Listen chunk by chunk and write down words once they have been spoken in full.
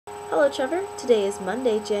Hello Trevor, today is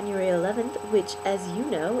Monday, January 11th, which, as you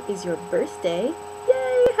know, is your birthday.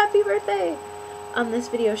 Yay! Happy birthday! This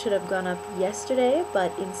video should have gone up yesterday,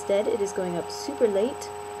 but instead it is going up super late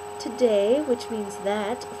today, which means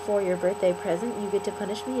that for your birthday present you get to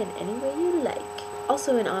punish me in any way you like.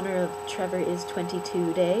 Also, in honor of Trevor is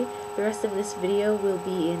 22 Day, the rest of this video will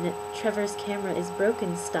be in Trevor's camera is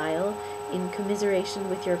broken style, in commiseration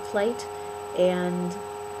with your plight, and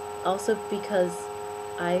also because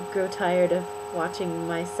I grow tired of watching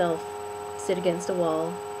myself sit against a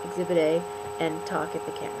wall, Exhibit A, and talk at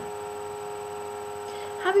the camera.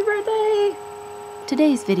 Happy birthday!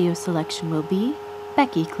 Today's video selection will be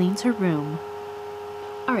Becky Cleans Her Room.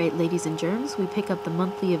 Alright, ladies and germs, we pick up the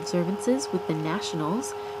monthly observances with the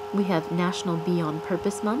nationals. We have National Bee on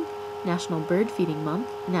Purpose Month, National Bird Feeding Month,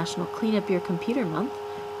 National Clean Up Your Computer Month,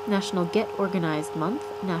 National Get Organized Month,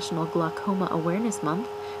 National Glaucoma Awareness Month,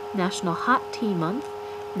 National Hot Tea Month,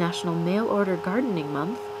 National Mail Order Gardening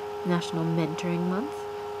Month, National Mentoring Month,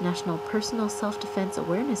 National Personal Self-Defense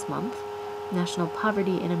Awareness Month, National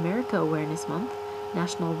Poverty in America Awareness Month,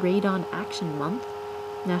 National Radon Action Month,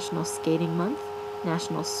 National Skating Month,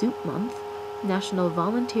 National Soup Month, National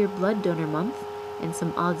Volunteer Blood Donor Month, and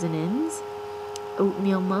some odds and ends,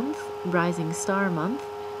 Oatmeal Month, Rising Star Month,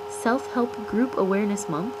 Self-Help Group Awareness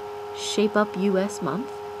Month, Shape Up US Month,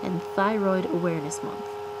 and Thyroid Awareness Month.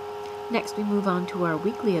 Next we move on to our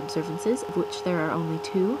weekly observances, of which there are only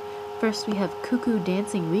two. First we have Cuckoo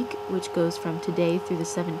Dancing Week, which goes from today through the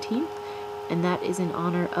 17th, and that is in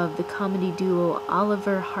honor of the comedy duo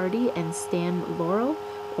Oliver Hardy and Stan Laurel,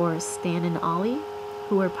 or Stan and Ollie,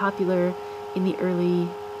 who were popular in the early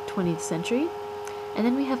 20th century. And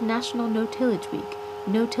then we have National No-Tillage Week.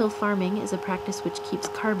 No-till farming is a practice which keeps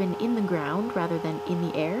carbon in the ground rather than in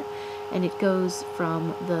the air, and it goes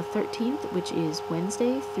from the 13th, which is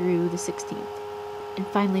Wednesday, through the 16th. And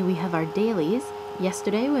finally we have our dailies.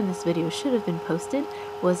 Yesterday, when this video should have been posted,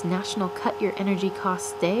 was National Cut Your Energy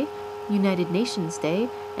Costs Day, United Nations Day,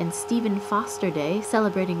 and Stephen Foster Day,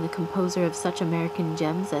 celebrating the composer of such American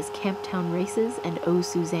gems as Camptown Races and Oh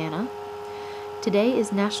Susanna. Today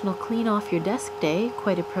is National Clean Off Your Desk Day,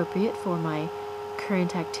 quite appropriate for my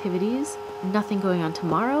current activities. Nothing going on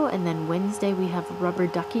tomorrow, and then Wednesday we have Rubber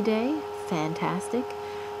Ducky Day, fantastic.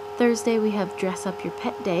 Thursday we have Dress Up Your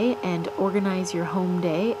Pet Day and Organize Your Home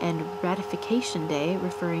Day and Ratification Day,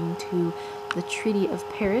 referring to the Treaty of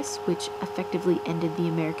Paris, which effectively ended the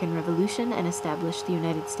American Revolution and established the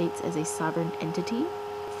United States as a sovereign entity.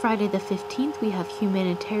 Friday the 15th we have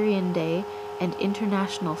Humanitarian Day and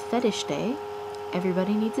International Fetish Day.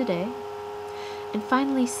 Everybody needs a day. And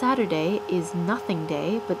finally, Saturday is Nothing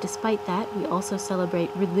Day, but despite that, we also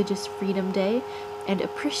celebrate Religious Freedom Day and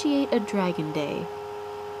Appreciate a Dragon Day.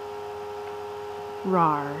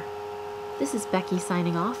 Rawr. This is Becky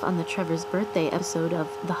signing off on the Trevor's Birthday episode of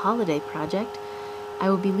The Holiday Project. I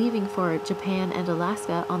will be leaving for Japan and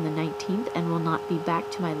Alaska on the 19th and will not be back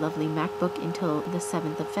to my lovely MacBook until the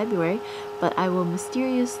 7th of February, but I will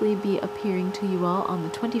mysteriously be appearing to you all on the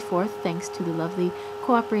 24th thanks to the lovely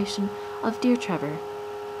cooperation of dear Trevor.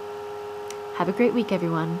 Have a great week,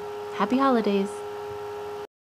 everyone. Happy holidays!